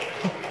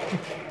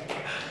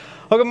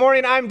Well, good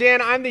morning. I'm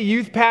Dan. I'm the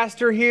youth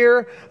pastor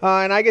here,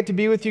 and I get to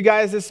be with you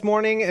guys this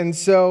morning. And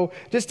so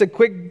just to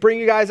bring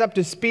you guys up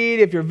to speed,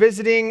 if you're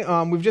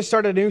visiting, we've just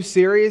started a new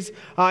series,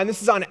 and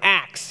this is on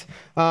Acts.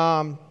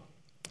 And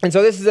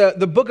so this is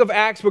the book of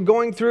Acts. We're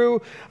going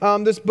through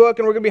this book,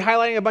 and we're going to be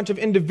highlighting a bunch of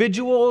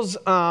individuals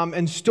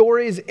and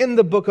stories in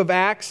the book of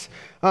Acts.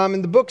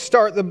 And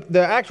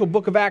the actual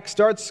book of Acts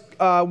starts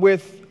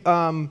with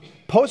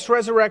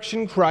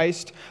post-resurrection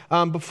Christ,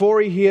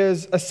 before he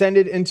has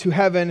ascended into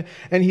heaven,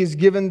 and he's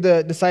given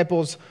the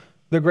disciples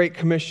the Great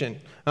Commission.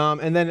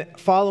 And then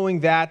following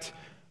that,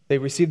 they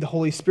receive the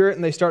Holy Spirit,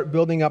 and they start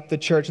building up the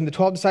church. And the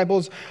 12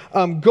 disciples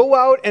go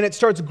out, and it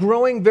starts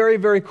growing very,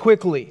 very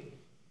quickly.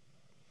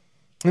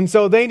 And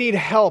so they need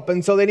help,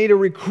 and so they need to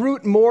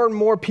recruit more and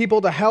more people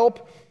to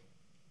help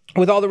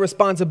with all the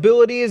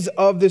responsibilities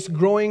of this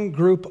growing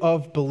group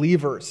of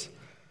believers.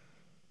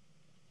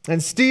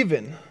 And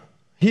Stephen,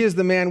 he is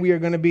the man we are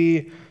going to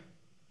be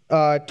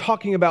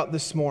talking about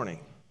this morning.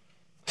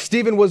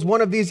 Stephen was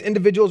one of these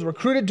individuals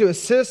recruited to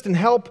assist and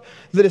help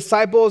the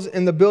disciples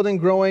in the building,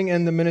 growing,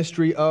 and the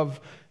ministry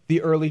of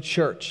the early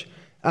church.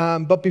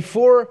 But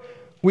before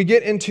we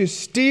get into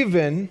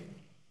Stephen,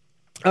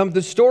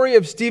 the story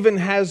of Stephen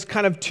has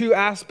kind of two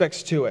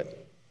aspects to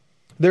it.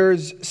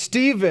 There's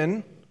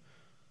Stephen,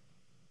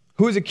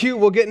 who is accused.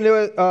 We'll get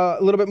into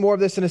a little bit more of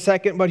this in a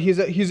second, but he's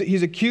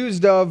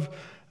accused of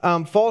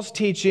false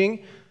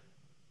teaching.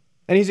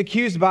 And he's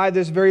accused by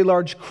this very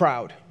large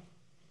crowd.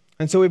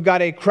 And so we've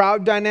got a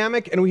crowd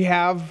dynamic, and we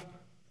have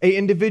an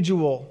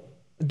individual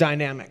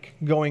dynamic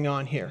going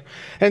on here.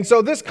 And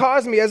so this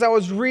caused me, as I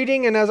was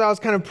reading and as I was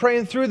kind of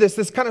praying through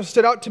this kind of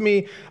stood out to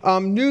me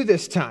new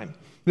this time.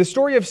 The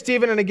story of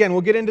Stephen, and again,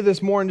 we'll get into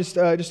this more in just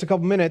a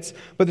couple minutes,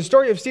 but the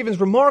story of Stephen is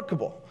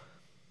remarkable.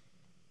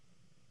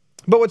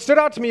 But what stood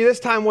out to me this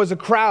time was a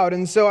crowd,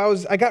 and so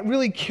I got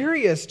really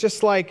curious,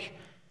 just like,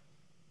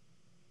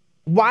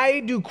 why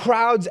do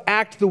crowds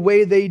act the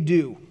way they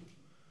do?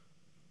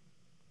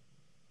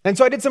 And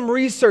so I did some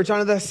research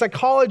on the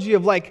psychology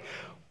of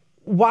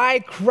why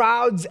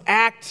crowds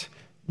act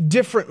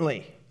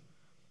differently.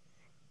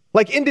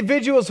 Like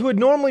individuals who would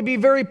normally be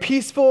very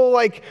peaceful,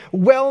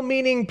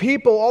 well-meaning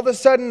people, all of a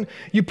sudden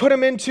you put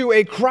them into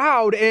a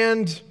crowd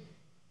and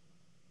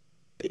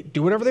they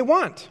do whatever they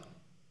want.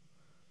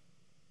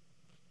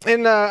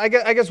 And I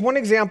guess one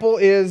example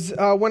is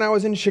when I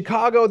was in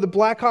Chicago, the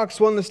Blackhawks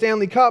won the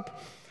Stanley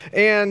Cup.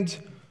 And,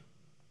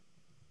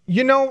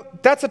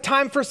 that's a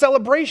time for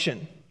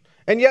celebration.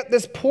 And yet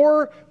this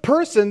poor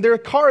person, their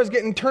car is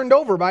getting turned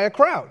over by a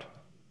crowd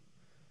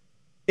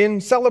in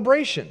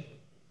celebration.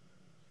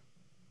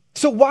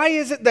 So why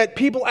is it that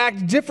people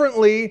act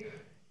differently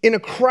in a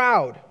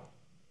crowd?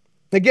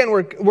 Again,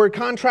 we're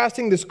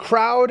contrasting this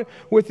crowd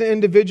with the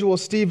individual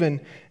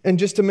Stephen in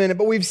just a minute.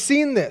 But we've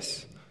seen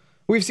this.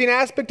 We've seen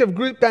aspect of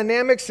group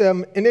dynamics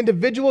in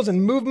individuals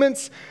and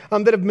movements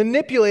that have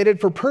manipulated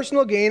for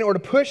personal gain or to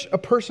push a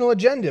personal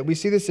agenda. We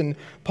see this in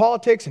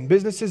politics and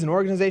businesses and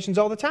organizations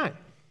all the time.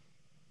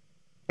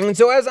 And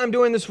so as I'm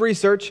doing this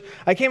research,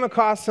 I came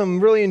across some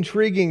really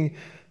intriguing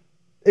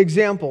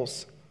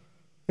examples.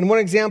 And one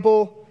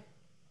example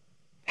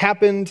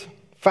happened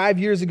 5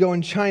 years ago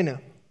in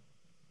China.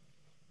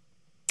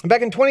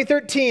 Back in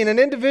 2013, an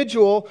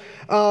individual,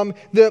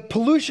 the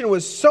pollution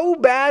was so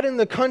bad in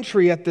the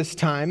country at this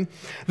time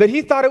that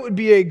he thought it would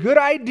be a good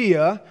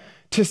idea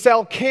to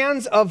sell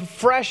cans of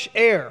fresh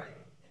air.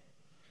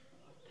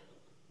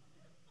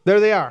 There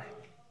they are.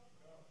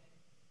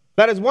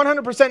 That is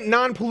 100%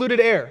 non-polluted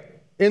air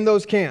in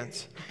those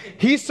cans.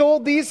 He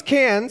sold these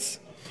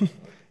cans,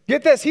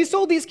 get this, he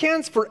sold these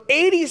cans for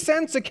 80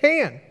 cents a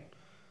can.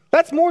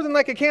 That's more than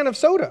a can of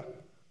soda.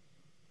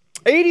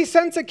 80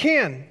 cents a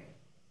can.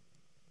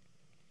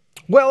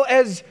 Well,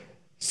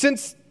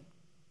 since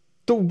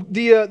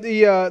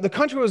the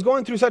country was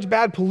going through such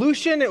bad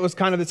pollution, it was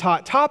kind of this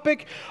hot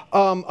topic.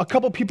 A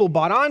couple people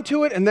bought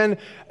onto it, and then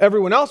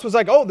everyone else was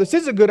like, "Oh, this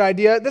is a good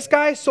idea." This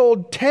guy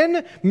sold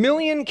 10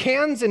 million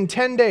cans in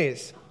 10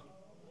 days.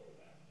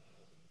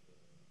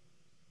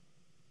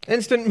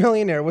 Instant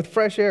millionaire with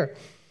fresh air.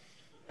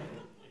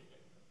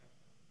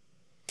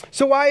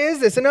 So why is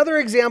this? Another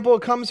example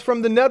comes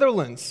from the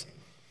Netherlands.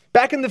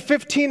 Back in the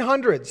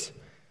 1500s.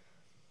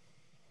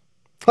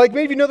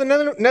 Maybe you know the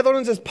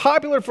Netherlands is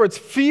popular for its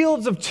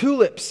fields of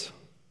tulips.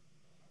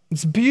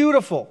 It's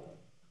beautiful.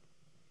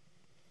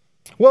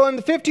 Well, in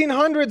the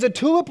 1500s, a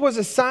tulip was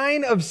a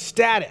sign of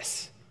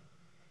status.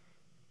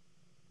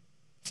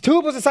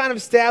 Tulip was a sign of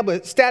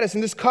status,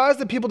 and this caused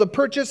the people to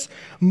purchase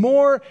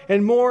more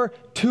and more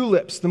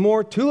tulips. The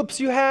more tulips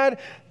you had,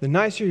 the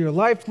nicer your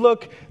life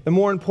looked, the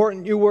more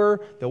important you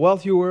were, the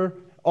wealthier you were,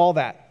 all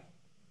that.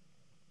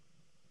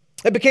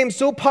 It became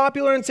so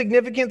popular and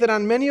significant that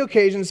on many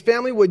occasions,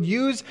 family would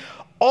use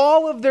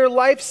all of their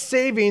life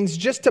savings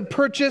just to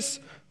purchase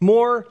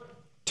more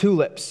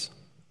tulips.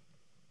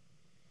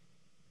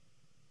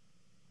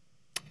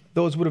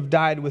 Those would have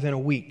died within a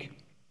week.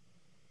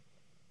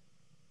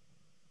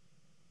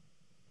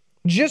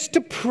 Just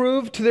to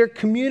prove to their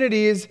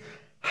communities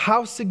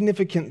how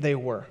significant they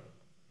were.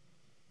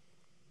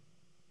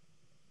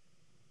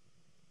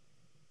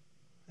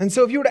 And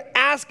so if you were to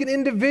ask an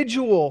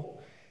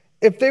individual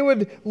if they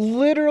would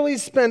literally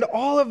spend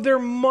all of their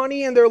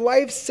money and their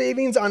life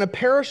savings on a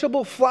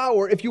perishable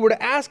flower, if you were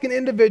to ask an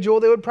individual,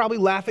 they would probably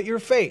laugh at your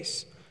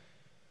face.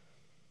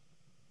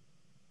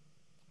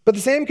 But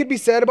the same could be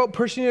said about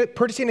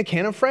purchasing a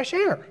can of fresh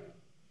air.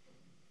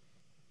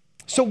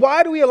 So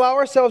why do we allow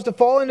ourselves to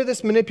fall into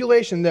this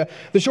manipulation?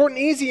 The short and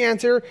easy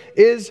answer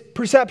is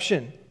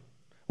perception.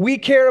 We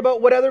care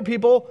about what other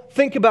people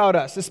think about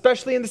us,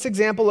 especially in this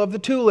example of the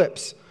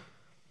tulips.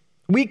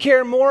 We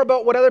care more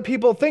about what other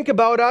people think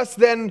about us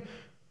than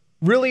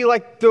really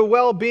like the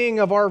well-being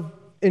of our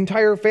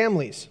entire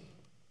families.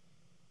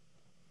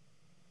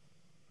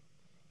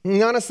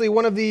 And honestly,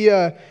 one of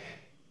the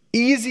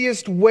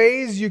easiest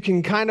ways you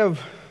can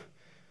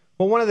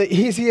one of the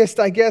easiest,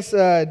 I guess,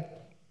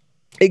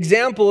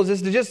 examples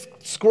is to just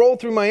scroll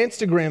through my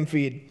Instagram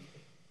feed.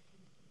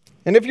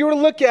 And if you were to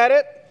look at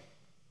it,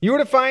 you were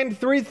to find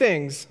three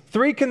things,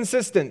 three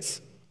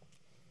consistents.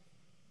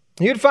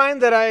 You'd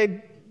find that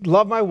I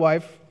love my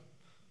wife.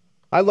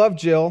 I love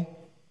Jill.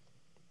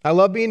 I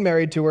love being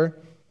married to her.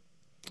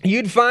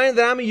 You'd find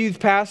that I'm a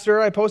youth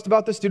pastor. I post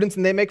about the students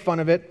and they make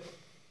fun of it.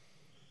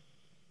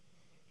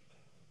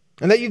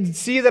 And that you'd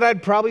see that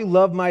I'd probably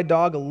love my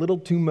dog a little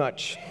too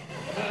much.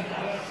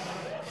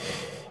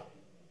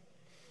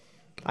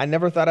 I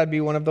never thought I'd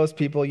be one of those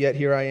people, yet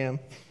here I am.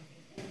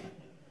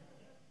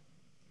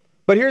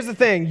 But here's the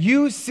thing.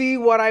 You see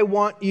what I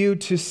want you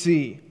to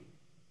see.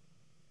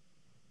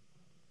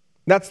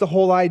 That's the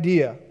whole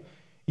idea.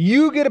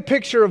 You get a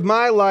picture of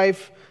my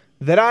life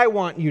that I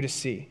want you to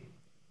see.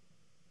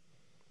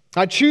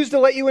 I choose to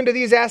let you into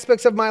these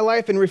aspects of my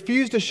life and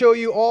refuse to show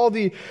you all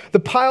the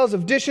piles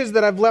of dishes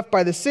that I've left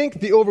by the sink,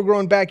 the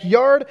overgrown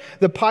backyard,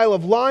 the pile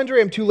of laundry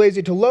I'm too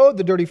lazy to load,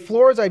 the dirty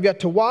floors I've yet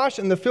to wash,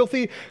 and the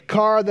filthy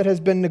car that has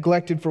been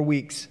neglected for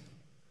weeks.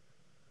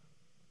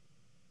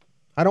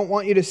 I don't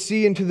want you to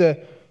see into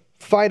the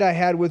fight I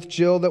had with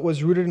Jill that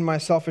was rooted in my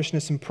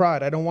selfishness and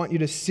pride. I don't want you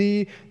to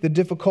see the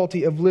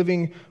difficulty of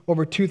living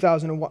over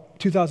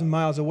 2,000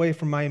 miles away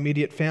from my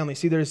immediate family.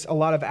 See, there's a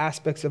lot of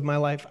aspects of my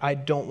life I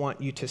don't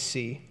want you to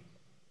see.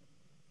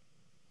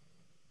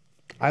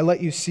 I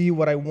let you see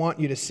what I want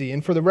you to see.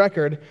 And for the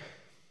record,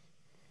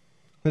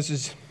 this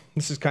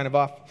is kind of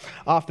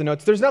off the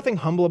notes. There's nothing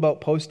humble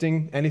about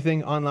posting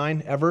anything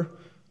online ever.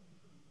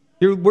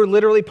 We're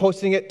literally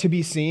posting it to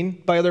be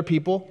seen by other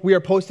people. We are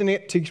posting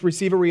it to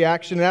receive a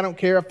reaction. And I don't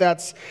care if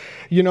that's,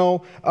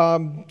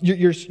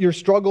 your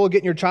struggle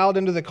getting your child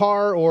into the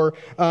car, or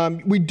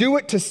we do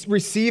it to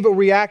receive a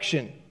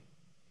reaction.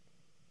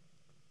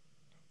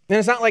 And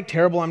it's not like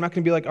terrible. I'm not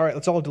going to be like, all right,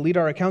 let's all delete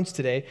our accounts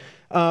today.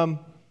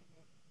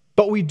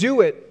 But we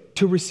do it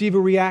to receive a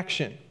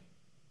reaction.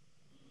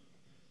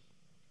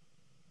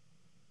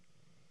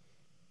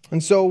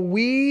 And so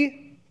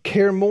we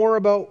care more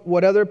about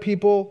what other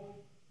people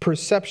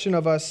perception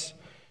of us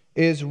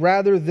is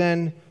rather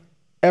than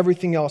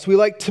everything else. We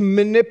like to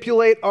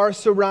manipulate our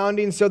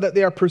surroundings so that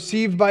they are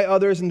perceived by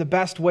others in the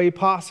best way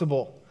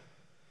possible.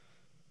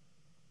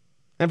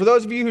 And for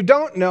those of you who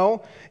don't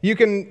know, you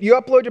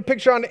upload your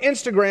picture onto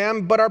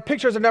Instagram, but our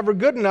pictures are never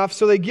good enough,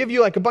 so they give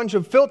you like a bunch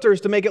of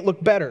filters to make it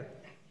look better.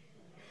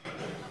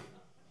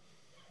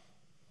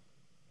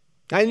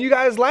 And you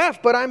guys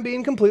laugh, but I'm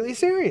being completely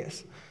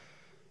serious.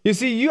 You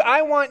see,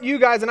 I want you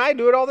guys, and I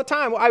do it all the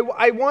time.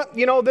 I want,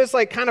 this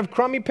like kind of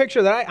crummy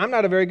picture that I'm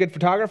not a very good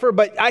photographer,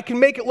 but I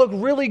can make it look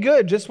really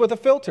good just with a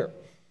filter.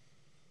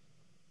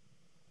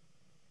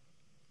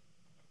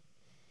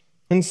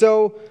 And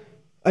so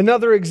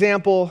another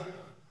example,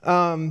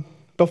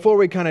 before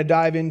we kind of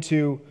dive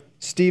into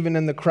Stephen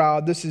and the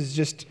crowd, this is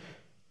just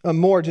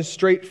just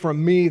straight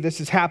from me. This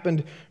has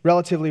happened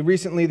relatively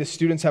recently. The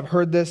students have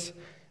heard this.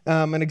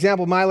 An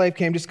example of my life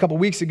came just a couple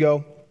weeks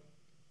ago.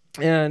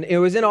 And it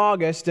was in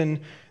August, and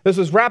this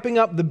was wrapping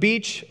up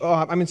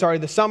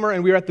the summer,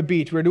 and we were at the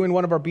beach. We were doing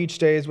one of our beach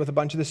days with a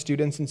bunch of the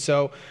students, and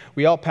so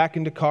we all pack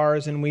into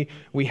cars, and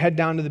we head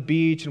down to the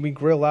beach, and we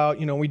grill out,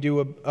 we do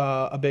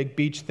a big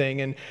beach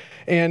thing.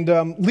 And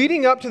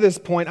leading up to this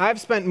point, I've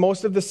spent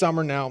most of the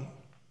summer now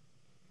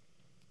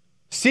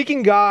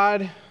seeking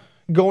God,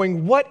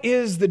 going, what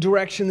is the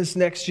direction this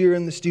next year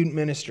in the student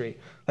ministry?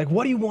 Like,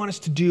 what do you want us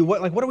to do?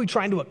 What are we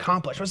trying to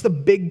accomplish? What's the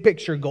big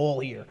picture goal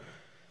here?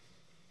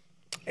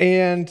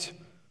 And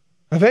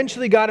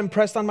eventually God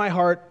impressed on my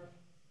heart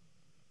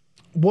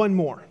one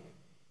more.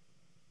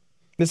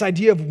 This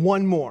idea of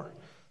one more.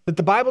 That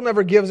the Bible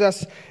never gives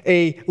us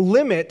a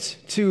limit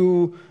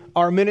to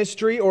our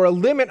ministry, or a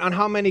limit on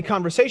how many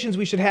conversations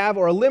we should have,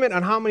 or a limit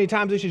on how many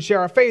times we should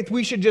share our faith.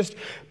 We should just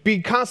be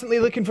constantly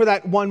looking for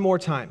that one more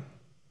time.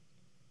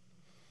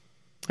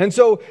 And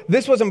so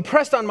this was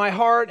impressed on my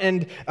heart,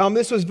 and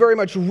this was very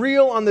much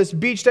real on this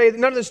beach day.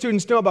 None of the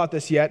students know about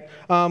this yet.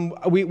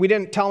 We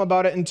didn't tell them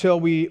about it until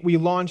we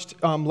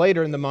launched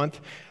later in the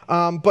month.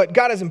 But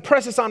God has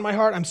impressed this on my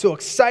heart. I'm so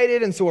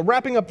excited, and so we're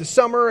wrapping up the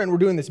summer, and we're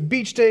doing this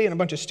beach day, and a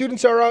bunch of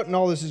students are out, and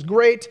all this is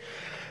great.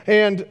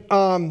 And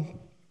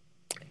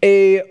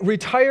a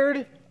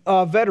retired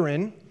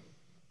veteran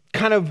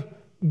kind of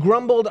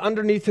grumbled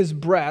underneath his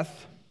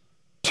breath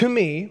to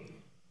me,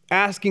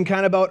 asking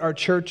kind of about our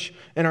church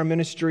and our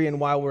ministry and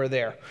why we're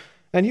there.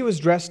 And he was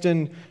dressed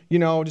in,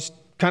 just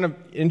kind of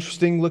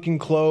interesting looking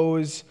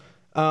clothes.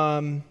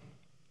 And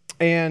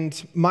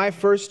my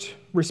first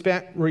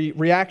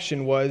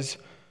reaction was,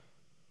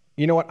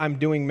 you know what, I'm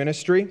doing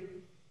ministry.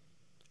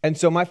 And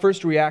so my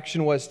first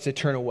reaction was to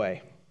turn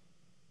away,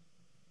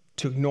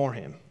 to ignore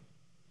him,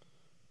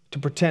 to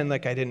pretend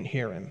like I didn't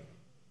hear him.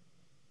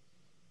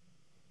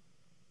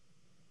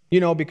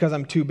 Because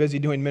I'm too busy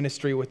doing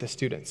ministry with the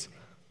students.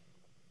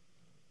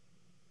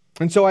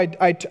 And so I'm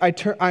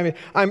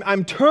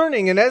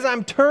turning, and as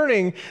I'm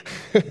turning,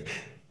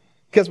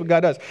 guess what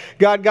God does?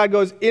 God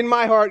goes, in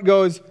my heart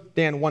goes,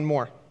 Dan, one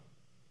more.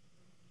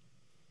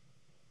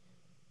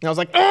 And I was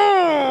like,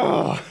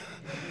 oh,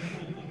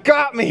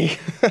 got me.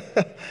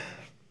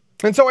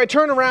 And so I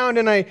turn around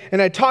and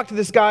I talk to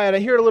this guy, and I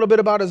hear a little bit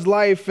about his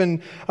life,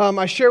 and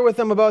I share with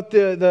him about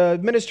the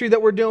ministry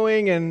that we're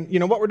doing, and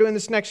what we're doing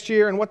this next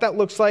year and what that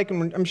looks like,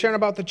 and I'm sharing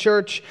about the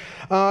church,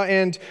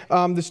 and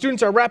the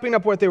students are wrapping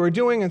up what they were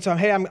doing, and so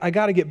hey, I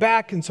got to get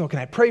back, and so can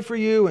I pray for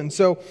you? And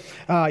so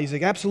he's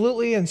like,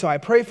 absolutely, and so I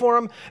pray for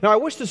him. Now I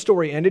wish the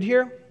story ended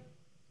here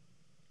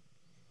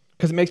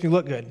because it makes me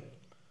look good,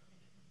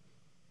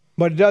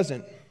 but it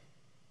doesn't.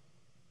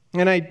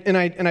 And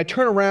I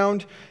turn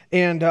around,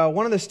 and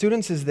one of the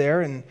students is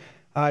there, and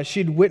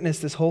she'd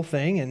witnessed this whole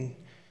thing, and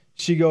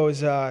she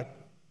goes, Dan,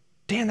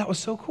 that was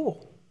so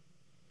cool.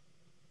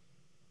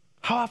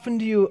 How often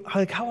do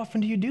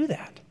you do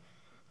that?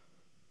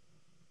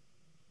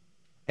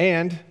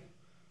 And,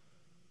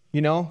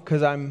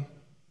 because I'm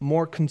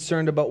more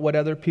concerned about what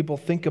other people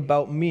think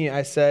about me,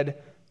 I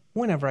said,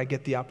 whenever I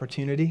get the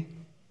opportunity.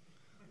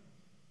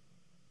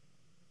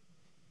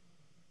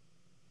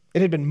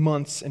 It had been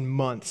months and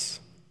months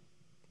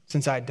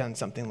since I had done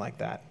something like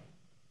that.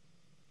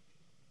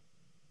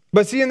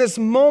 But see, in this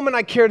moment,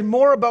 I cared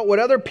more about what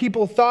other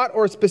people thought,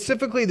 or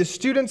specifically the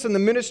students in the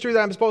ministry that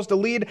I'm supposed to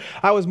lead.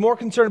 I was more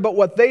concerned about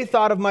what they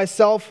thought of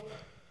myself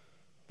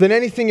than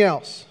anything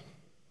else.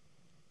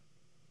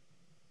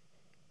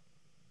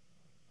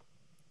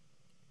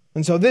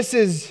 And so this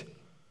is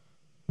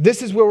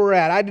where we're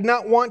at. I did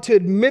not want to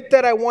admit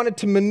that. I wanted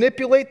to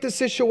manipulate the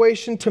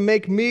situation to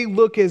make me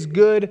look as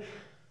good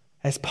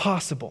as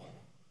possible.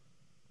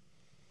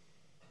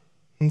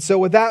 And so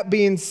with that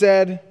being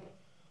said,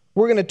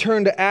 we're going to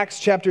turn to Acts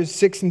chapters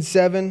 6 and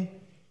 7.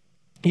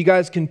 You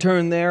guys can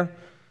turn there.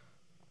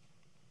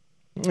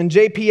 And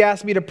JP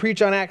asked me to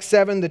preach on Acts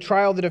 7, the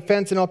trial, the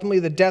defense, and ultimately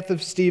the death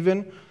of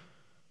Stephen.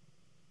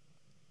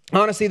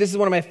 Honestly, this is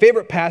one of my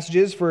favorite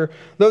passages. For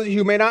those of you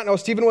who may not know,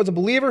 Stephen was a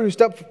believer who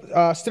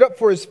stood up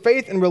for his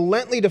faith and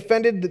relentlessly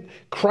defended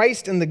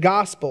Christ and the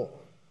gospel.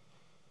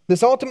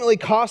 This ultimately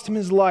cost him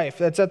his life.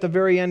 That's at the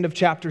very end of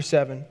chapter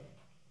 7.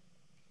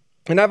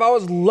 And I've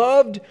always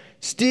loved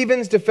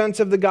Stephen's defense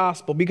of the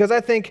gospel because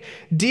I think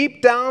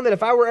deep down that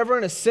if I were ever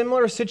in a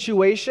similar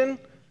situation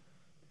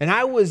and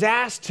I was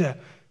asked to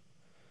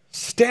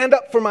stand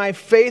up for my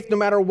faith no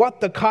matter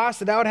what the cost,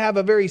 that I would have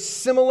a very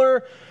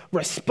similar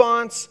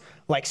response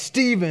like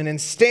Stephen and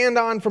stand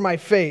on for my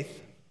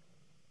faith.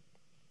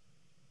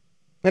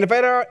 And if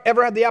I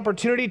ever had the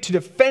opportunity to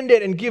defend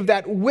it and give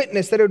that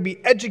witness, that it would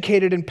be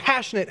educated and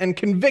passionate and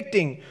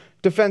convicting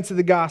defense of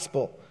the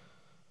gospel.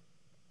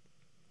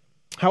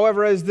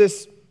 However, as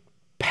this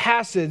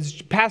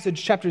passage,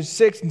 chapters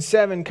 6 and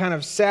 7, kind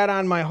of sat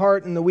on my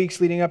heart in the weeks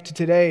leading up to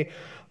today,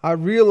 I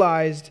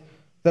realized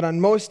that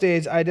on most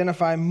days I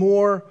identify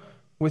more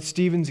with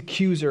Stephen's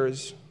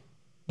accusers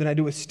than I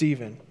do with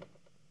Stephen.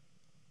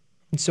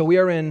 And so we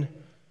are in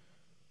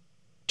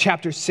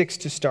chapter 6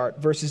 to start,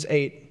 verses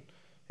 8.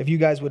 If you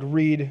guys would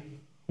read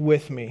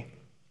with me.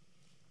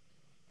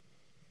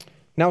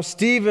 Now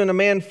Stephen, a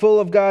man full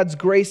of God's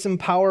grace and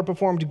power,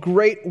 performed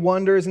great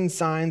wonders and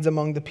signs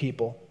among the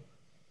people.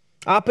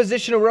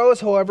 Opposition arose,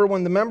 however,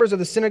 when the members of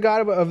the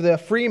synagogue of the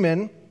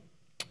freemen,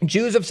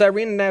 Jews of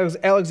Cyrene and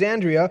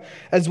Alexandria,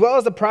 as well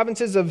as the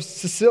provinces of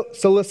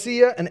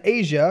Cilicia and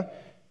Asia,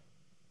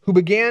 who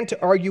began to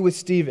argue with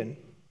Stephen.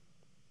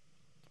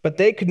 But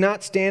they could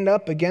not stand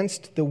up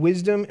against the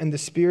wisdom and the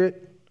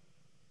Spirit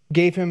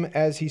gave him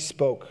as he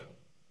spoke.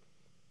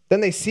 Then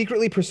they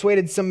secretly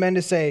persuaded some men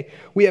to say,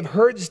 "We have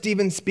heard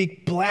Stephen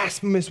speak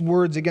blasphemous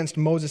words against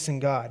Moses and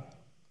God."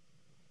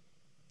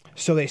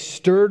 So they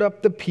stirred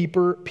up the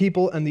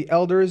people and the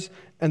elders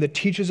and the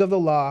teachers of the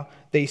law.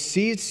 They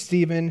seized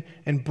Stephen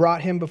and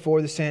brought him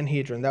before the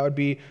Sanhedrin. That would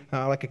be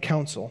like a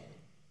council.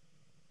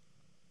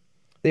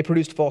 They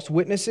produced false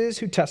witnesses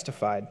who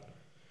testified,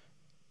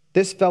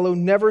 "This fellow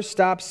never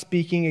stopped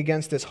speaking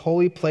against this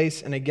holy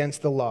place and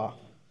against the law.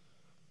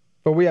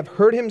 For we have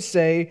heard him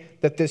say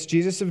that this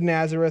Jesus of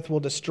Nazareth will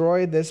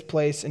destroy this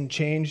place and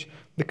change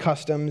the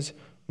customs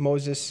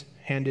Moses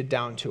handed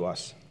down to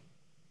us."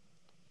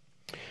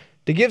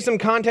 To give some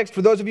context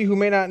for those of you who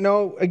may not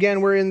know, again,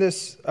 we're in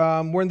this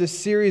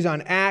series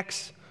on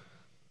Acts.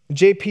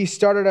 JP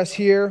started us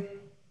here.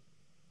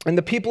 And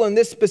the people in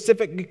this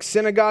specific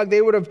synagogue,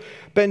 they would have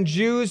been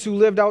Jews who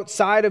lived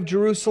outside of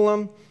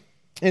Jerusalem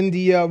in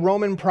the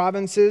Roman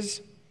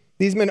provinces.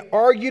 These men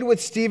argued with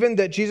Stephen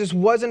that Jesus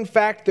was in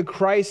fact the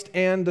Christ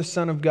and the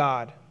Son of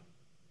God.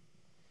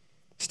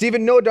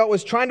 Stephen, no doubt,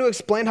 was trying to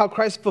explain how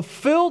Christ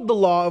fulfilled the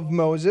law of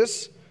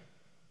Moses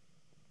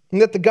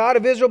and that the God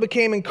of Israel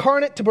became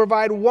incarnate to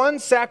provide one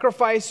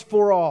sacrifice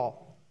for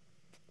all.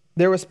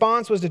 Their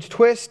response was to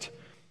twist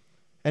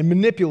and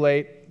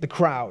manipulate the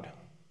crowd.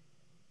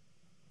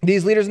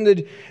 These leaders in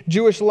the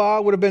Jewish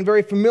law would have been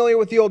very familiar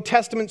with the Old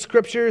Testament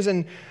scriptures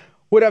and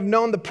would have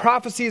known the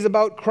prophecies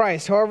about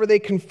Christ. However,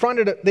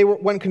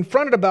 when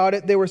confronted about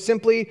it, they were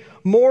simply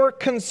more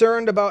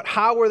concerned about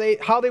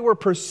how they were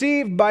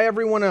perceived by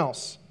everyone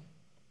else.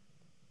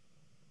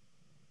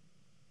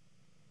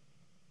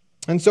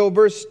 And so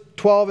verse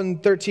 12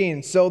 and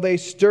 13, so they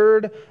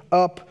stirred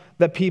up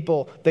the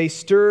people. They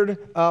stirred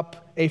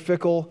up a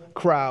fickle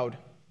crowd.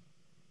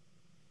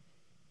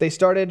 They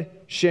started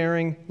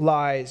sharing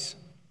lies.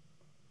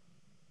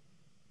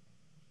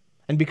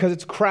 And because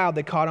it's a crowd,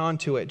 they caught on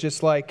to it,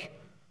 just like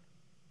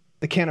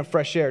the can of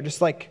fresh air, just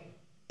like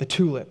the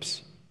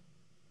tulips.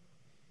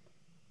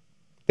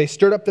 They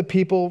stirred up the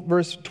people,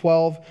 verse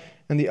 12,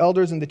 and the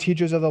elders and the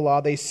teachers of the law.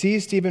 They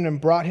seized Stephen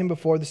and brought him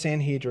before the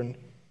Sanhedrin.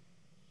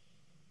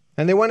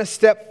 And they went a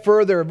step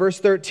further, verse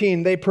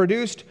 13. They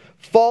produced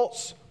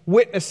false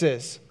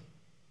witnesses.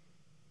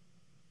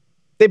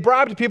 They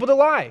bribed people to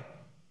lie.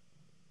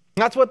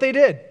 That's what they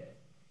did.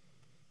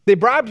 They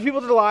bribed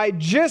people to lie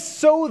just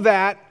so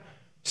that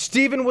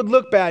Stephen would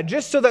look bad,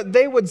 just so that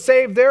they would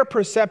save their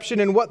perception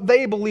and what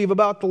they believe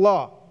about the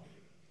law.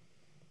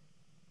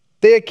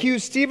 They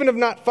accused Stephen of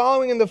not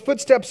following in the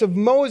footsteps of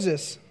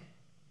Moses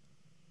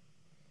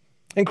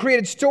and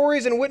created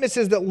stories and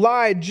witnesses that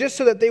lied just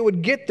so that they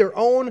would get their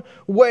own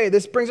way.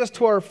 This brings us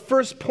to our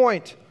first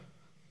point.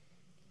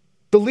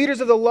 The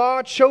leaders of the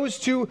law chose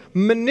to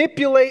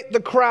manipulate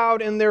the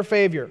crowd in their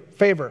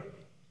favor.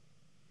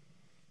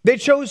 They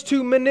chose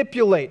to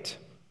manipulate.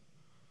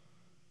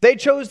 They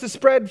chose to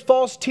spread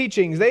false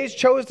teachings. They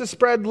chose to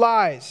spread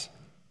lies.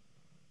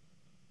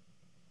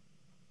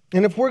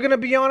 And if we're going to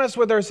be honest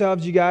with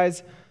ourselves, you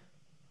guys,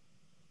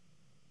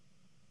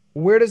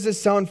 where does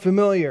this sound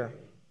familiar?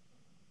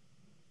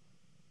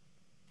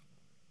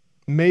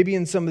 Maybe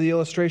in some of the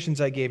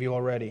illustrations I gave you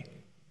already.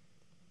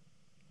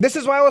 This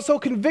is why I was so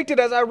convicted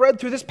as I read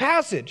through this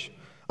passage.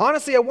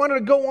 Honestly, I wanted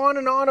to go on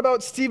and on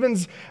about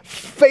Stephen's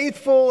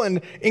faithful and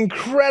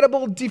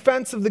incredible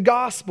defense of the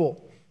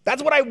gospel.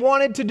 That's what I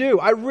wanted to do.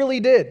 I really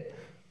did.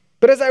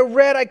 But as I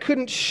read, I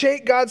couldn't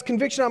shake God's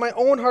conviction on my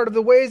own heart of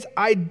the ways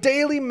I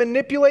daily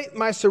manipulate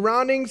my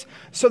surroundings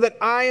so that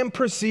I am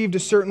perceived a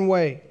certain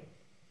way.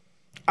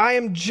 I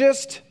am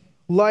just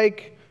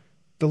like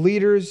the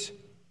leaders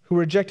who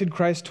rejected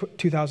Christ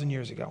 2,000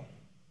 years ago.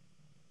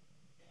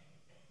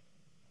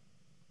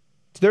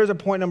 So there's a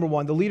point number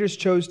one. The leaders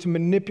chose to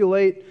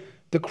manipulate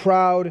the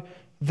crowd.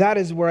 That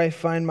is where I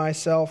find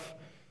myself.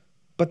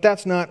 But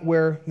that's not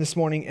where this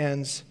morning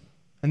ends.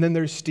 And then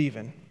there's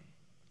Stephen.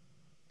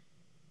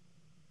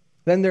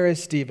 Then there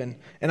is Stephen.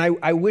 And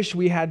I wish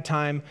we had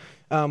time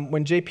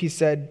when JP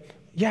said,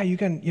 yeah, you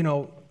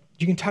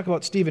can talk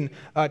about Stephen.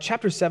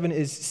 Chapter 7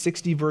 is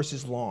 60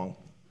 verses long.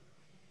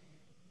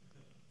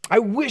 I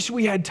wish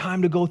we had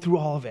time to go through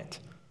all of it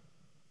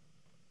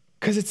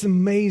because it's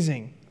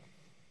amazing.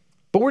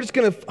 But we're just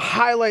going to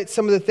highlight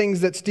some of the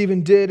things that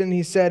Stephen did and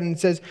he said. And it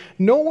says,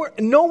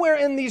 nowhere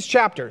in these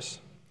chapters,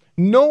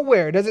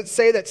 nowhere does it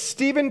say that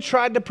Stephen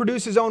tried to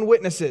produce his own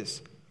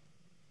witnesses.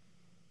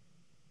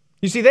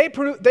 You see, they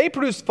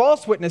produced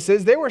false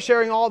witnesses. They were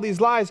sharing all these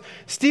lies.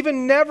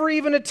 Stephen never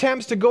even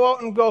attempts to go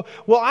out and go,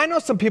 well, I know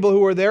some people who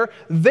were there.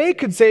 They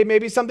could say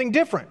maybe something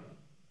different.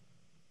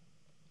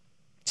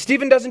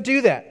 Stephen doesn't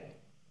do that.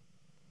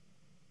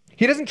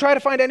 He doesn't try to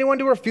find anyone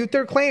to refute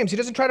their claims. He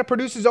doesn't try to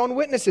produce his own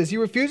witnesses. He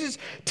refuses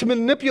to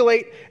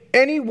manipulate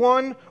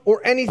anyone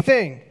or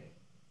anything.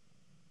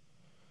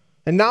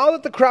 And now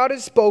that the crowd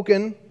has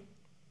spoken,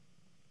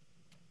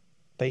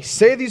 they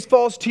say these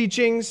false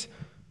teachings,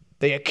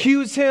 they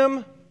accuse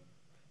him,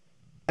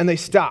 and they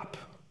stop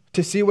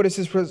to see what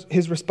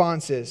his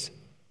response is.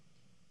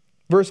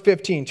 Verse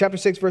 15, chapter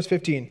 6, verse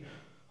 15.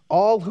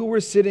 All who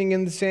were sitting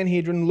in the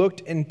Sanhedrin looked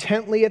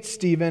intently at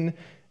Stephen,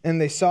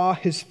 and they saw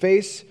his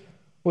face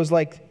was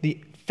like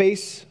the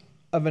face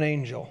of an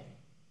angel.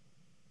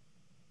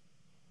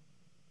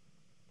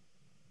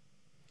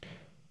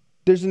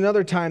 There's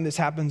another time this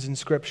happens in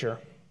Scripture,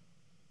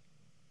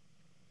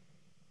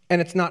 and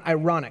it's not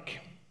ironic.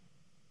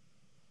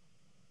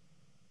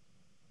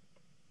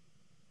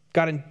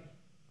 God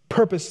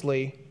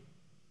purposely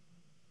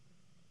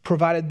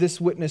provided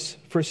this witness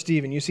for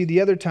Stephen. You see,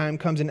 the other time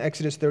comes in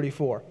Exodus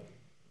 34.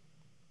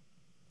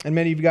 And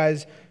many of you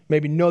guys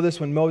maybe know this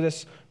when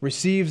Moses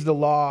receives the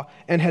law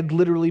and had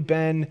literally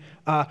been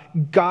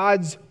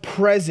God's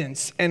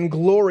presence and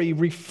glory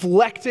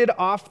reflected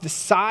off the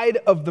side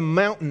of the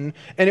mountain.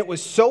 And it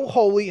was so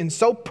holy and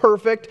so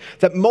perfect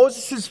that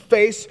Moses'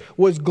 face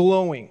was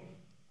glowing.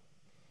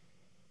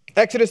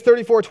 Exodus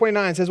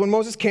 34:29 says, when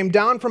Moses came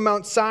down from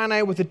Mount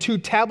Sinai with the 2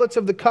 tablets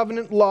of the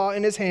covenant law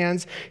in his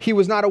hands, he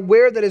was not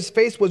aware that his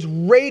face was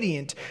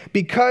radiant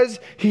because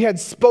he had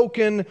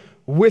spoken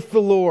with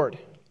the Lord.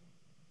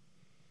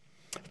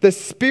 The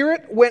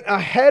Spirit went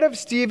ahead of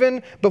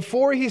Stephen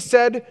before he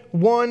said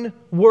one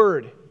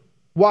word.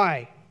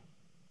 Why?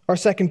 Our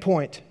second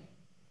point.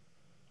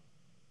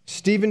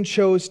 Stephen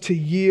chose to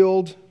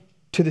yield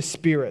to the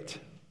Spirit.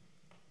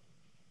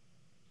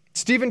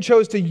 Stephen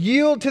chose to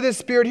yield to the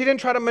Spirit. He didn't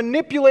try to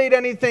manipulate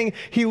anything.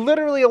 He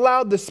literally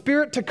allowed the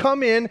Spirit to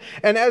come in,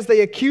 and as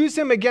they accuse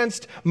him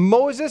against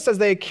Moses, as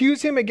they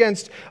accuse him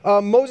against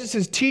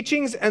Moses'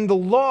 teachings and the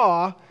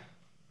law,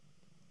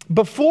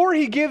 before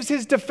he gives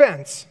his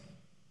defense,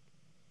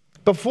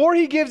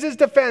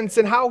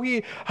 and how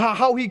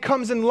he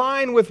comes in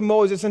line with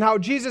Moses and how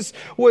Jesus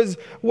was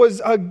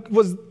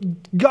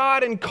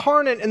God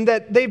incarnate and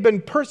that they've been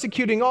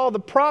persecuting all the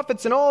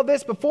prophets and all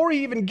this, before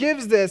he even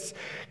gives this,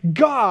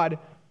 God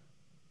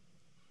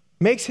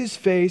makes his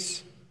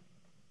face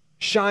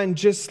shine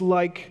just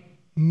like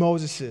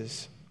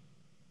Moses's,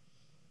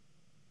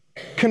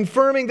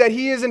 confirming that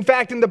he is in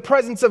fact in the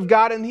presence of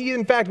God and he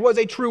in fact was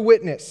a true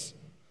witness.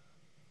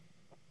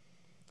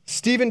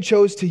 Stephen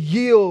chose to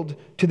yield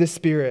to the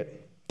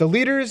Spirit. The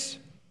leaders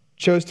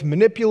chose to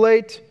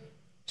manipulate.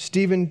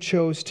 Stephen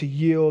chose to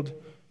yield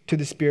to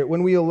the Spirit.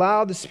 When we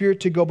allow the Spirit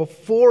to go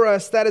before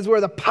us, that is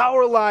where the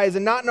power lies,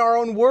 and not in our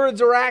own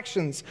words or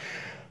actions.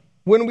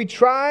 When we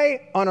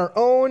try on our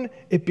own,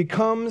 it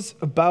becomes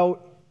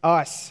about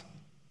us.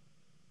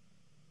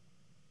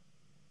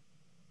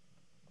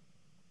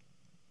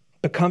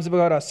 Becomes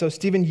about us. So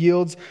Stephen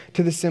yields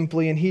to the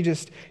simply, and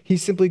he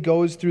simply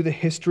goes through the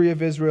history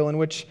of Israel, in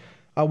which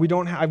we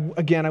don't have,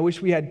 again, I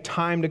wish we had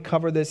time to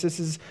cover this. This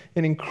is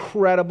an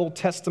incredible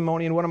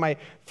testimony and one of my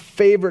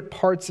favorite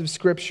parts of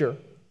Scripture.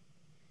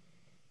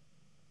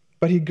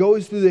 But he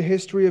goes through the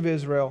history of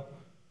Israel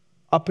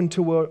up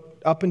until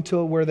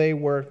where they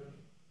were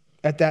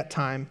at that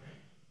time.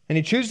 And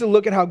he chooses to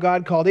look at how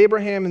God called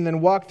Abraham and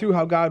then walk through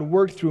how God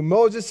worked through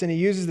Moses, and he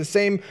uses the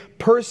same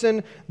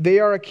person they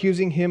are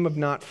accusing him of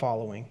not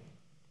following.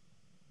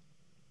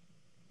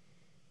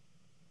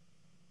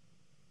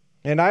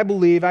 And I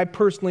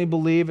personally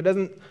believe, it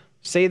doesn't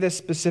say this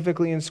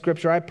specifically in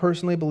Scripture, I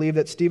personally believe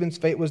that Stephen's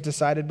fate was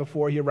decided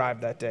before he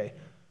arrived that day.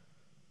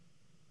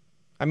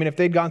 I mean, if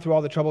they'd gone through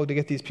all the trouble to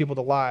get these people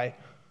to lie,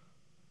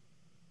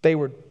 they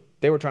were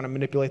trying to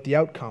manipulate the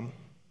outcome.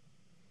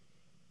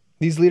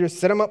 These leaders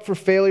set him up for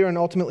failure and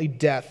ultimately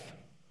death.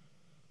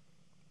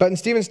 But in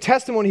Stephen's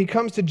testimony, he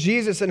comes to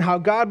Jesus and how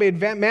God made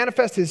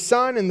manifest his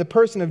Son in the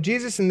person of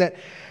Jesus, and that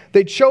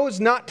they chose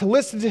not to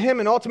listen to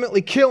him and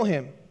ultimately kill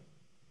him.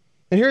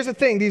 And here's the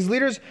thing, these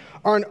leaders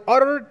are in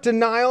utter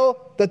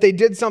denial that they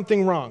did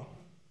something wrong.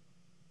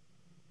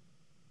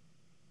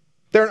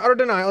 They're in utter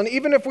denial. And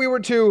even if we were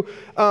to,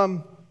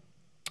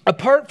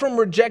 apart from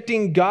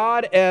rejecting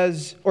God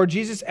or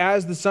Jesus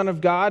as the Son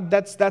of God,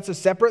 that's a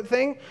separate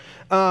thing.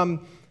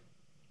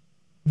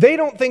 They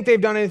don't think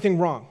they've done anything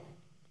wrong.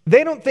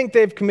 They don't think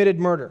they've committed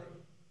murder.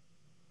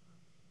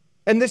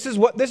 And this is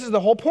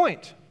the whole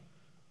point.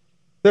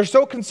 They're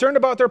so concerned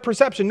about their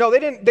perception. No, they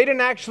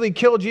didn't actually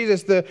kill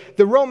Jesus. The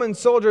Roman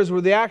soldiers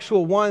were the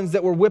actual ones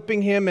that were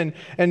whipping him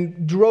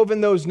and drove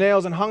in those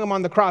nails and hung him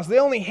on the cross. They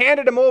only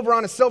handed him over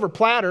on a silver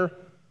platter.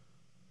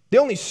 They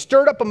only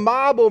stirred up a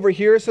mob over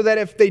here so that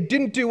if they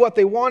didn't do what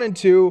they wanted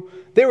to,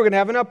 they were going to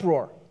have an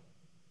uproar.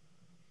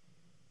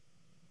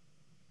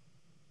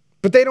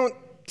 But they don't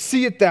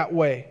see it that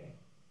way.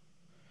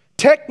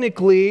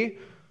 Technically,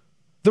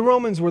 the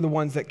Romans were the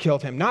ones that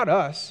killed him, not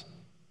us.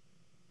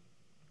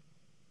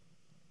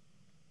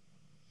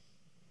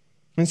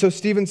 And so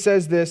Stephen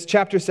says this,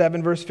 chapter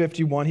 7, verse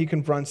 51, he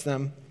confronts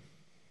them.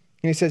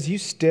 And he says, "You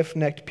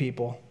stiff-necked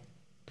people,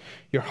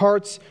 your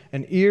hearts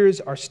and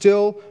ears are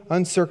still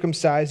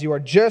uncircumcised. You are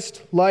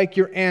just like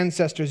your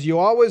ancestors. You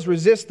always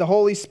resist the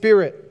Holy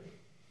Spirit.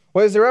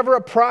 Was there ever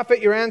a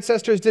prophet your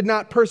ancestors did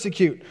not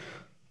persecute?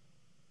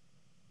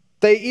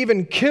 They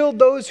even killed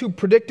those who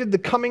predicted the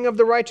coming of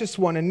the righteous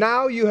one. And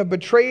now you have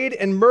betrayed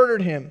and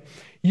murdered him.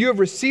 You have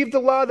received the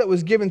law that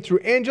was given through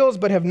angels,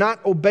 but have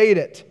not obeyed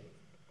it."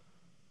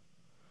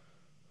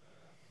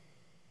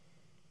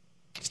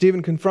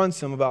 Stephen confronts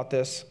them about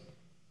this.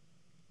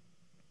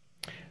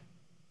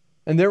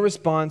 And their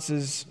response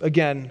is,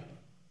 again,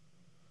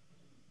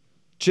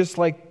 just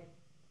like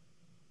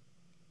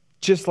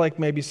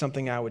maybe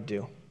something I would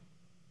do.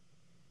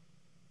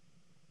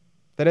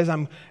 That as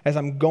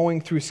I'm going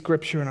through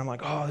Scripture and I'm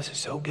like, oh, this is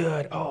so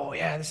good. Oh,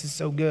 yeah, this is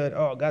so good.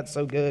 Oh, God's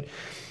so good.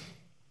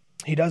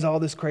 He does all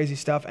this crazy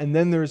stuff. And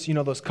then there's,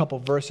 those couple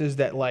verses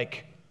that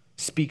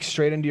speak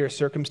straight into your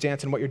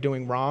circumstance and what you're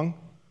doing wrong.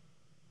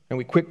 And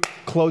we quick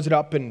close it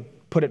up and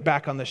put it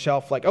back on the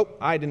shelf like, oh,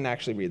 I didn't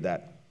actually read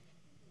that.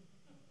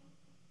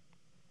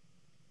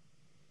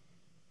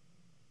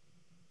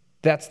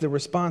 That's the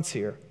response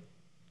here.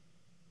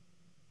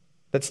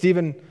 That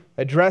Stephen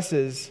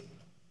addresses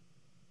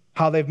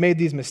how they've made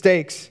these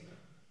mistakes.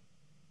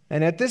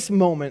 And at this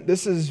moment,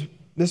 this is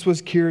this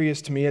was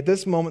curious to me. At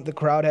this moment, the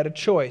crowd had a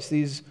choice.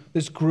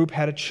 This group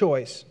had a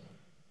choice.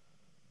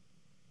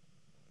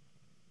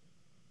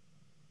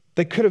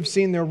 They could have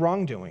seen their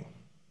wrongdoing.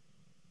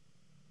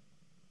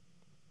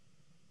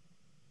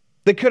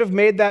 They could have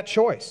made that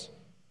choice.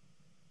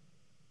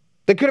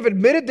 They could have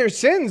admitted their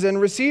sins and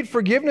received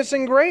forgiveness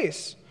and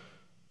grace.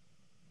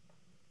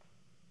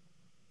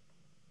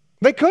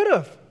 They could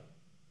have.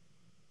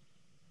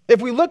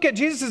 If we look at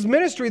Jesus'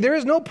 ministry, there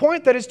is no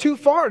point that is too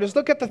far. Just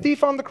look at the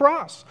thief on the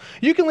cross.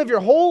 You can live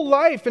your whole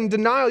life in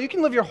denial. You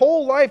can live your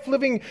whole life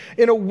living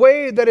in a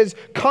way that is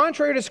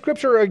contrary to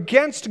Scripture or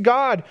against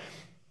God.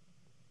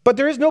 But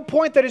there is no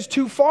point that is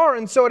too far.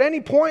 And so at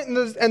any point in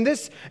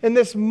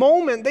this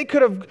moment, they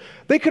could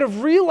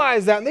have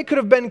realized that, and they could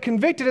have been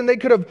convicted, and they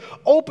could have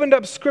opened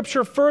up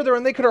Scripture further,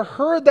 and they could have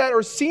heard that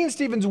or seen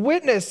Stephen's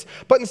witness.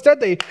 But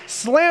instead they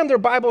slam their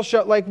Bible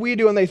shut like we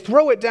do, and they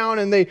throw it down,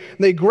 and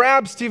they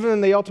grab Stephen,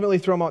 and they ultimately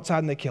throw him outside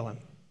and they kill him.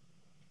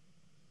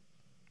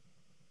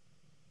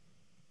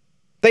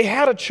 They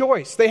had a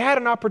choice. They had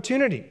an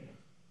opportunity.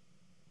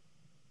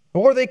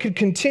 Or they could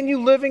continue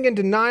living in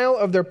denial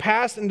of their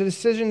past and the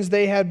decisions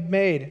they had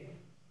made.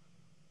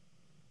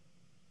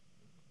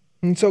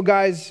 And so,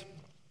 guys,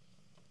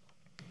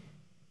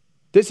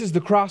 this is the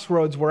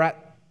crossroads we're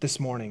at this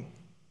morning.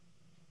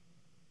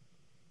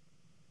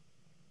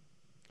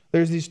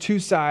 There's these two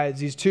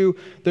sides,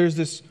 there's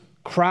this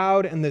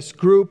crowd and this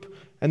group,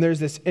 and there's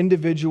this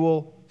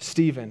individual,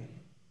 Stephen.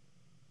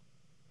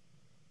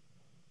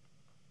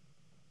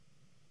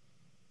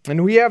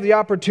 And we have the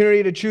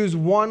opportunity to choose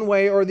one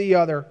way or the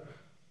other.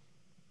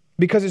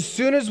 Because as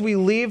soon as we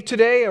leave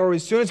today, or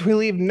as soon as we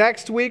leave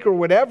next week, or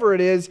whatever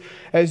it is,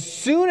 as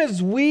soon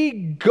as we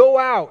go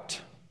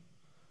out,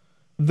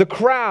 the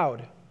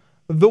crowd,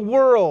 the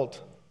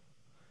world,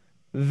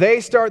 they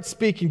start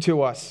speaking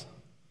to us.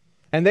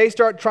 And they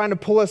start trying to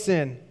pull us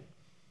in.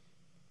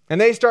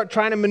 And they start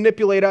trying to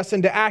manipulate us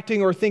into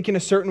acting or thinking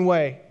a certain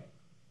way.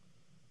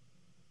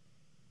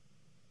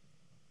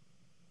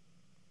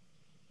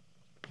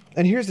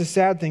 And here's the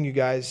sad thing, you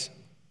guys.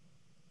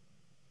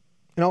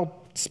 And I'll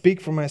speak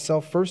for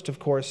myself first, of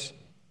course.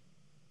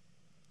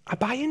 I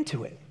buy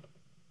into it.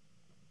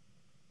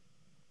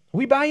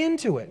 We buy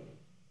into it.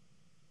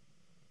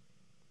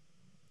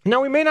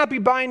 Now, we may not be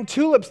buying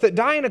tulips that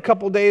die in a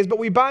couple days, but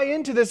we buy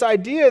into this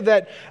idea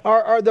that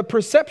the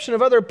perception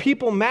of other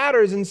people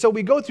matters. And so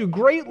we go through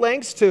great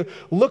lengths to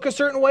look a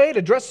certain way,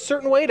 to dress a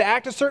certain way, to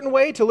act a certain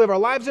way, to live our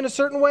lives in a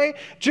certain way,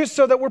 just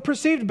so that we're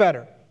perceived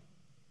better.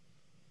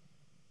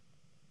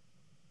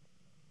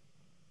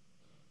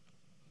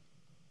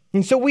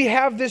 And so we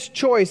have this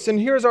choice, and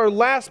here's our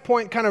last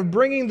point, kind of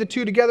bringing the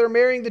two together,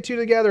 marrying the two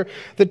together.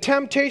 The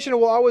temptation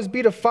will always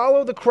be to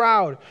follow the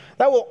crowd.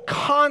 That will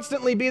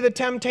constantly be the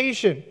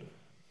temptation.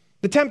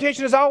 The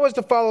temptation is always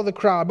to follow the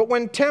crowd. But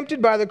when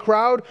tempted by the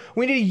crowd,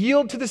 we need to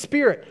yield to the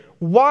Spirit.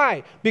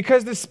 Why?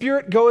 Because the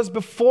Spirit goes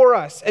before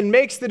us and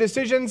makes the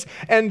decisions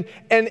and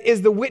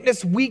is the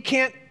witness we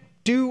can't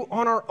do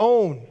on our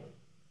own.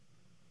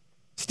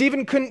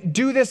 Stephen couldn't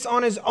do this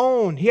on his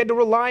own. He had to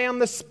rely on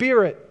the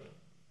Spirit.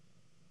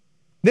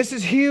 This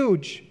is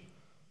huge.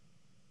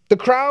 The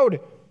crowd.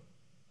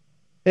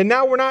 And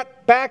now we're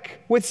not back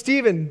with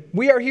Stephen.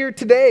 We are here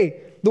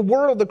today. The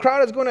world, the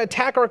crowd is going to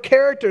attack our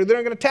character.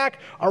 They're going to attack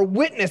our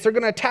witness. They're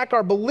going to attack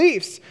our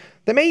beliefs.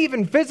 They may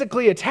even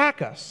physically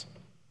attack us.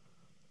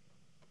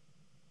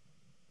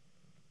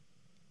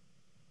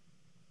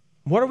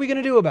 What are we going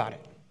to do about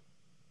it?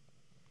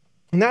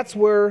 And that's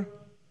where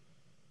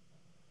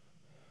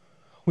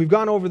we've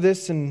gone over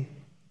this, and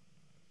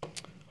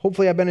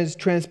hopefully I've been as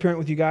transparent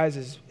with you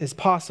guys as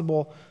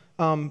possible.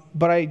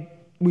 But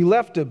we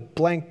left a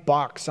blank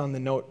box on the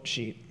note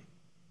sheet.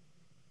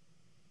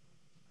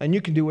 And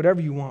you can do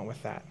whatever you want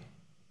with that.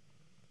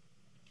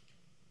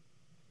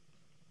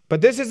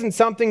 But this is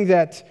something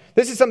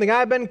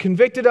I've been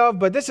convicted of,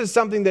 but this is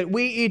something that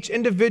we each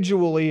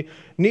individually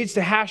needs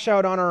to hash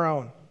out on our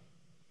own.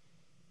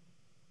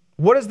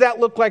 What does that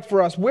look like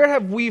for us? Where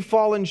have we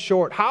fallen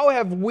short? How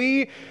have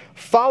we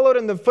followed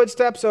in the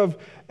footsteps of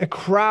a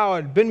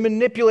crowd, been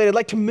manipulated,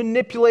 like to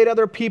manipulate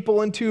other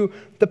people into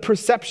the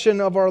perception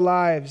of our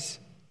lives?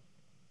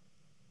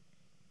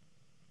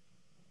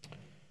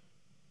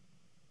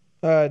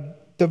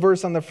 The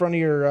verse on the front of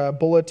your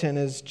bulletin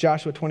is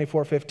Joshua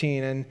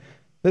 24:15, and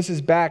this is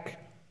back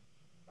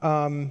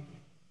in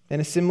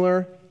a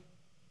similar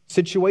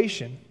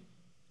situation.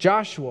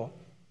 Joshua,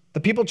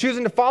 the people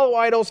choosing to follow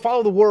idols,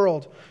 follow the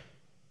world.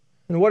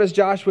 And what does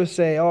Joshua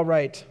say? All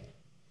right,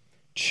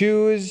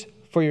 choose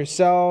for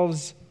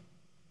yourselves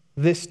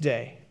this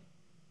day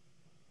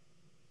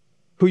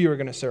who you are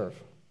going to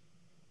serve.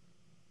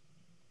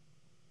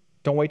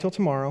 Don't wait till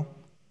tomorrow.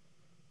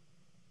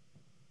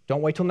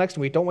 Don't wait till next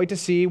week. Don't wait to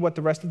see what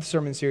the rest of the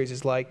sermon series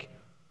is like.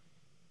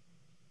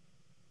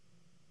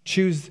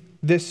 Choose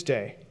this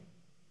day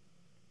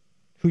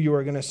who you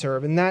are going to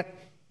serve. And that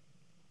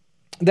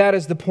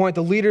is the point.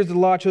 The leaders of the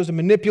law chose to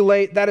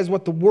manipulate. That is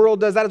what the world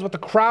does. That is what the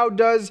crowd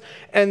does.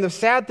 And the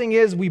sad thing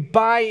is we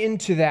buy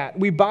into that.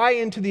 We buy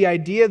into the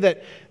idea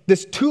that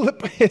this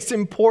tulip is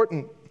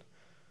important.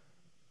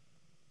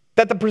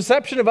 That the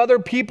perception of other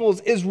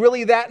people's is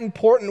really that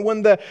important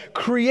when the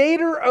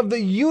creator of the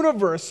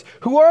universe,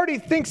 who already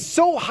thinks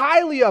so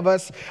highly of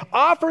us,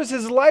 offers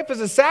his life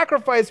as a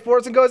sacrifice for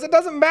us and goes, it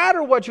doesn't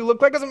matter what you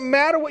look like, it doesn't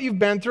matter what you've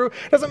been through,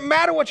 it doesn't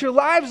matter what your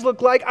lives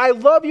look like. I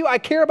love you, I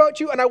care about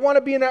you, and I want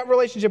to be in that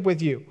relationship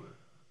with you.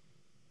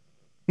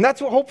 And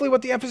that's hopefully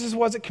what the emphasis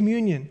was at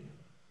communion.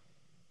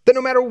 That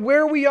no matter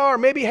where we are,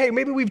 maybe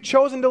we've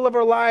chosen to live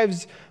our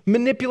lives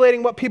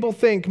manipulating what people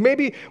think.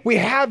 Maybe we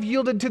have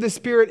yielded to the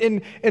Spirit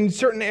in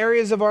certain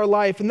areas of our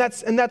life, and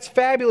that's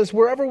fabulous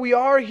wherever we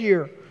are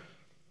here.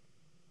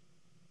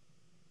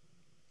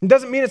 It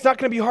doesn't mean it's not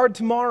going to be hard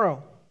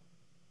tomorrow.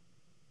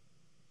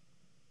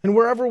 And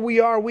wherever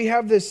we are, we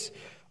have this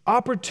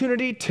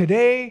opportunity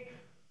today,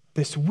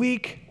 this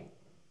week,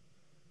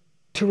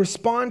 to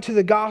respond to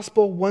the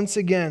gospel once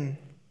again.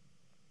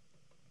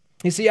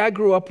 You see, I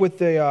grew up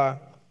with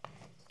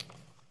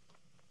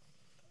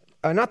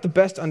not the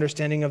best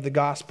understanding of the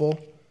gospel.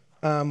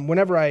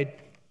 Whenever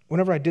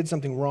I did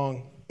something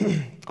wrong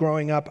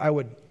growing up, I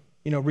would,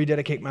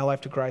 rededicate my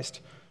life to Christ,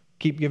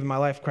 keep giving my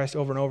life to Christ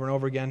over and over and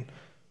over again.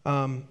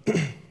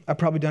 I've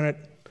probably done it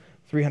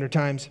 300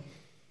 times.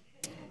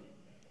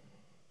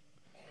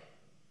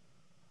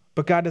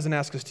 But God doesn't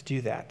ask us to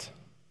do that.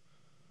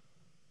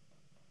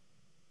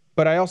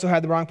 But I also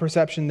had the wrong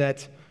perception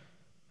that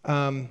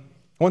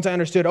once I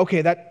understood,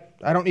 okay, that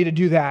I don't need to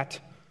do that,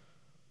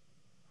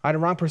 I had a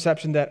wrong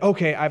perception that,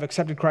 okay, I've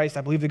accepted Christ,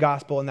 I believe the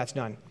gospel, and that's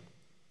done.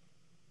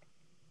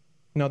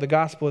 No, the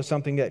gospel is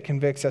something that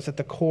convicts us. At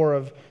the core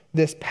of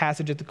this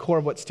passage, at the core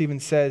of what Stephen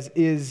says,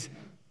 is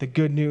the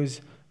good news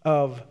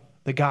of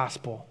the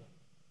gospel.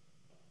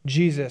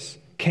 Jesus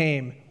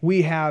came.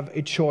 We have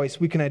a choice.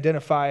 We can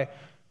identify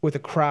with a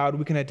crowd.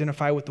 We can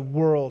identify with the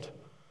world.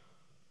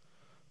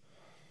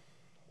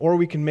 Or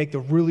we can make the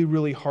really,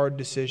 really hard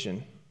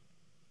decision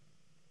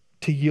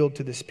to yield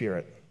to the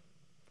Spirit,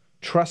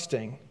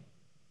 trusting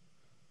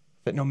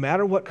that no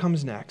matter what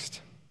comes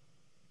next,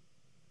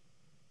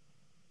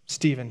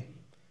 Stephen,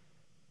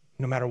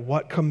 no matter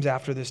what comes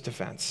after this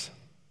defense,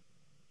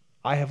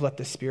 I have let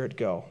the Spirit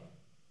go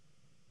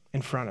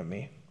in front of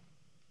me.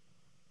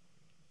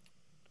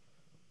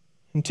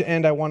 And to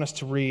end, I want us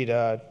to read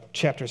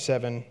chapter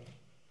 7,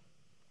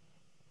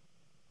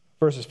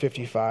 verses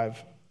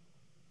 55.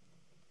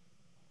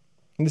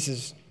 And this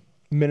is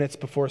minutes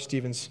before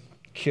Stephen's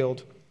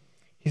killed.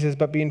 He says,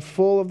 but being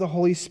full of the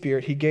Holy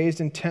Spirit, he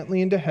gazed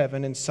intently into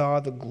heaven and saw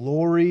the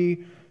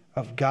glory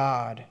of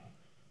God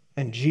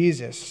and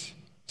Jesus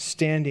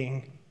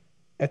standing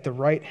at the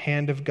right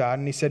hand of God.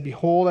 And he said,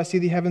 behold, I see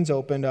the heavens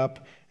opened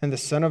up and the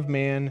Son of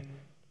Man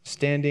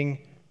standing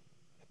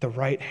at the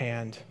right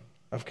hand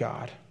of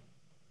God.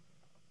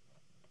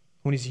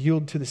 When he's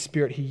yielded to the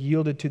Spirit, he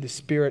yielded to the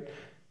Spirit,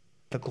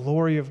 the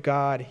glory of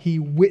God. He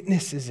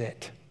witnesses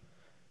it.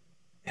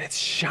 And it's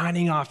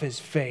shining off his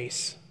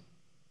face.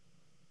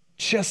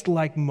 Just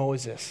like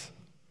Moses.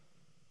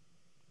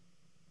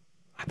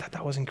 I thought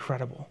that was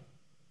incredible.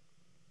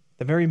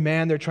 The very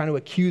man they're trying to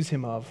accuse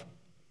him of.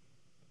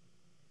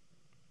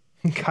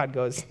 God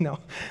goes, no,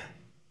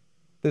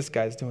 this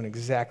guy's doing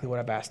exactly what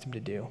I've asked him to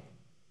do.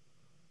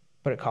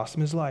 But it cost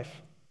him his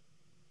life.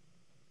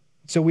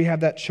 So we have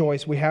that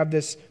choice. We have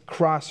this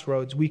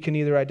crossroads. We can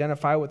either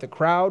identify with the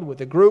crowd, with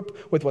the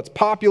group, with what's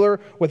popular,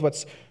 with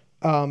what's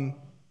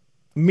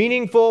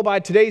meaningful by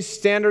today's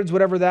standards,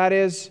 whatever that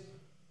is.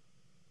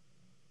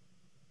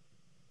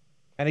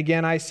 And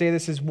again, I say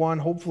this as one,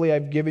 hopefully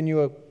I've given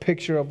you a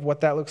picture of what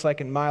that looks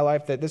like in my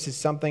life, that this is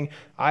something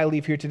I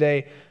leave here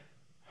today.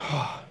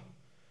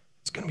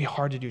 It's going to be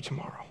hard to do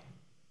tomorrow.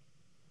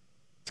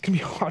 It's going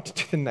to be hard to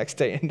do the next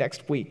day and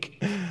next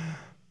week.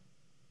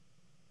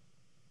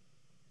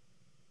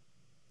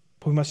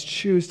 But we must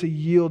choose to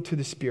yield to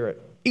the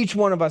Spirit. Each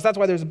one of us. That's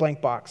why there's a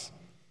blank box.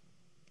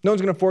 No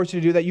one's going to force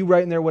you to do that. You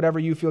write in there whatever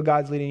you feel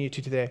God's leading you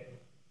to today.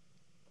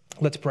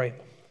 Let's pray.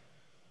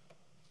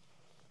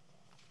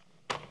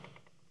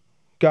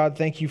 God,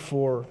 thank you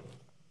thank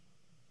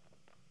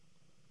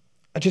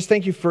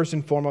you first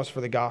and foremost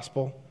for the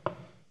gospel.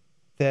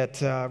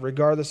 That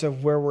regardless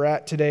of where we're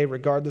at today,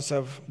 regardless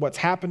of what's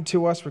happened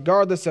to us,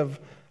 regardless of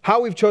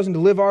how we've chosen to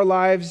live our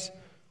lives,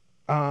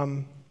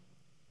 that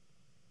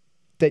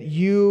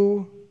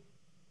you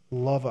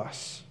love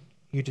us.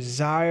 You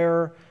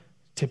desire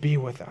to be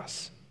with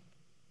us.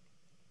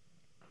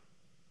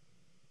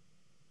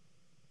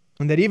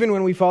 And that even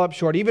when we fall up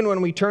short, even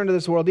when we turn to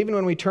this world, even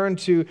when we turn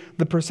to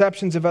the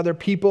perceptions of other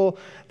people,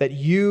 that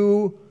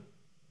you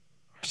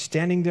are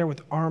standing there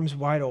with arms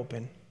wide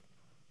open.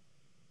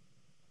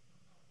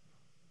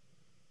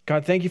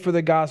 God, thank you for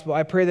the gospel.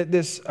 I pray that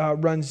this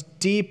runs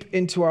deep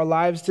into our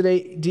lives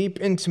today, deep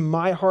into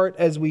my heart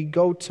as we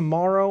go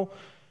tomorrow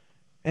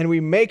and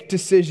we make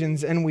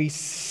decisions and we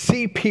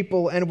see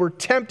people and we're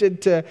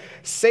tempted to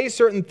say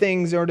certain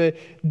things or to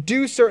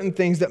do certain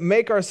things that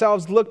make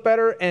ourselves look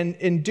better, and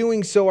in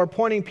doing so are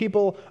pointing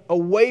people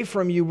away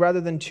from you rather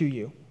than to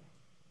you.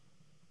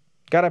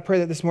 God, I pray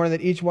that this morning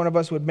that each one of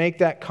us would make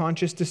that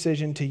conscious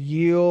decision to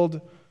yield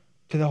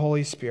to the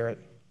Holy Spirit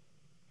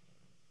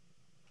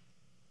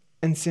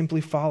and simply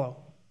follow.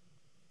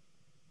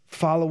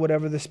 Follow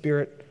whatever the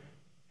Spirit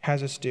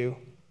has us do.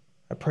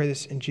 I pray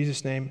this in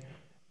Jesus' name.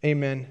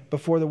 Amen.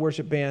 Before the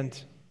worship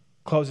band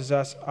closes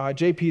us,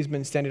 JP has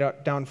been standing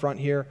down front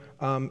here.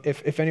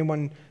 If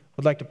anyone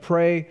would like to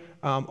pray,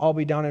 I'll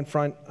be down in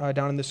front,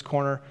 down in this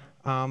corner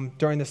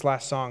during this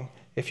last song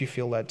if you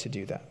feel led to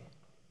do that.